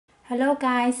Hello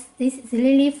guys, this is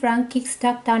Lily from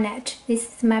kickstalknet.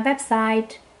 This is my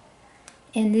website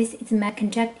and this is my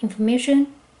contact information.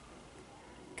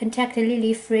 Contact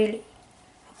Lily freely.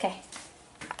 Okay.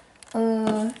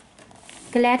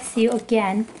 Glad to see you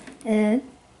again.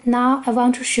 Now I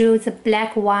want to show the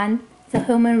black one, the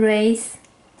human race.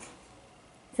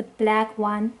 The black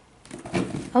one.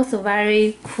 Also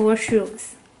very cool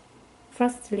shoes.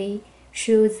 Firstly,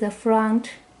 show the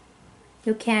front.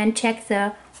 You can check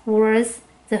the words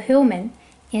the human,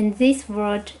 and this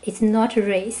word is not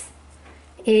race,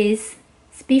 is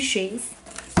species.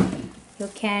 You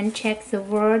can check the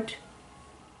word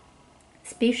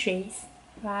species,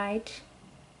 right?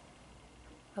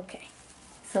 Okay,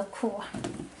 so cool.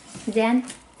 Then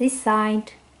this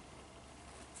side,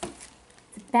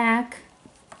 the back,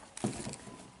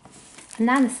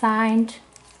 another side,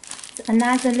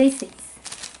 another laces,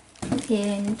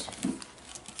 and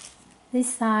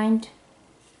this side.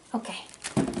 Okay,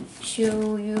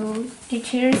 show you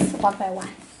details one by one.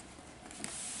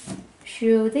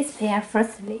 Show this pair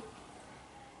firstly.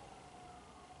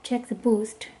 Check the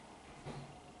boost.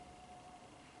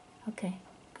 Okay,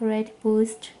 great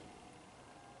boost.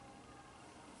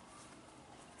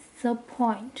 So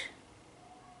point.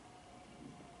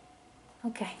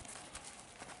 Okay,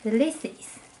 the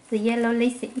laces, the yellow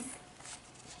laces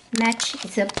match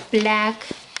the black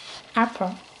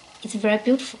upper. It's very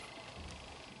beautiful.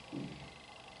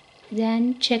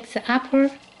 Then check the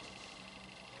upper,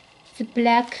 the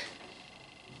black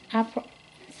upper,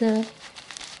 the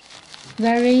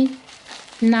very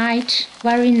nice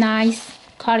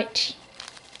quality,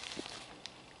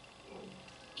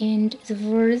 and the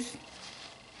words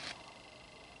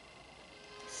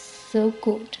so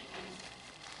good.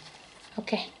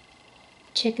 Okay,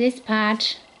 check this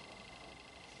part,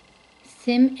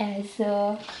 same as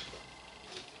the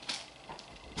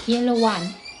yellow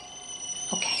one.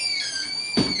 Okay.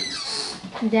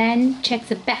 Then check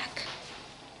the back.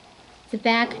 The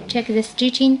back, check the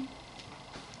stitching.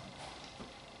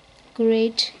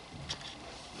 Great.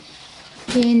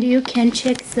 And you can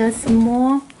check the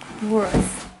small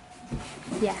words.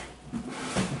 Yeah.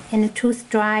 And the two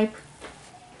stripe.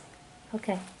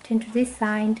 Okay, turn to this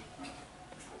side.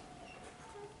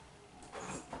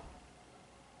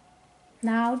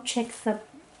 Now check the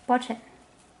button.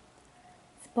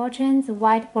 The button, the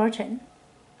white button.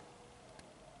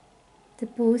 The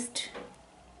boost.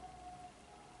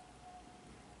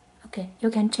 Okay, you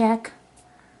can check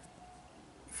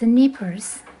the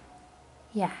nipples.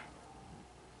 Yeah,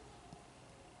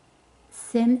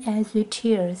 same as the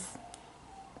tears.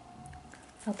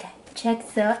 Okay, check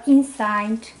the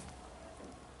inside,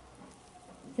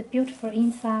 the beautiful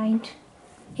inside,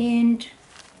 and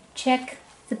check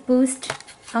the boost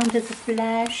under the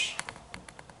flash.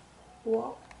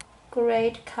 Wow,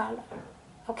 great color.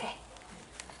 Okay.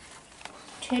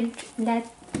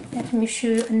 Let me show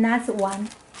you another one.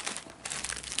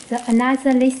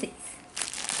 Another laces.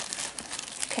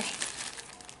 Okay.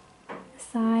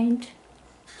 Side,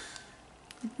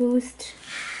 the boost,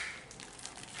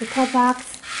 the top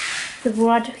box, the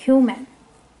word human.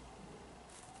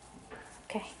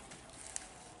 Okay.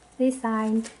 This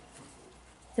side,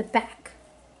 the back,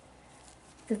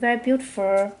 the very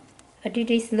beautiful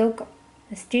Adidas logo,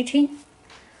 the stitching,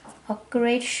 a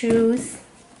great shoes.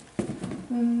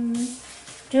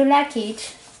 Do you like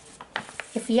it?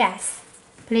 If yes,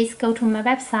 please go to my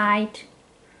website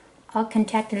or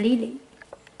contact Lily.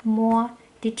 More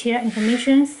detailed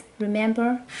information.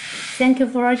 Remember, thank you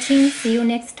for watching. See you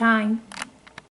next time.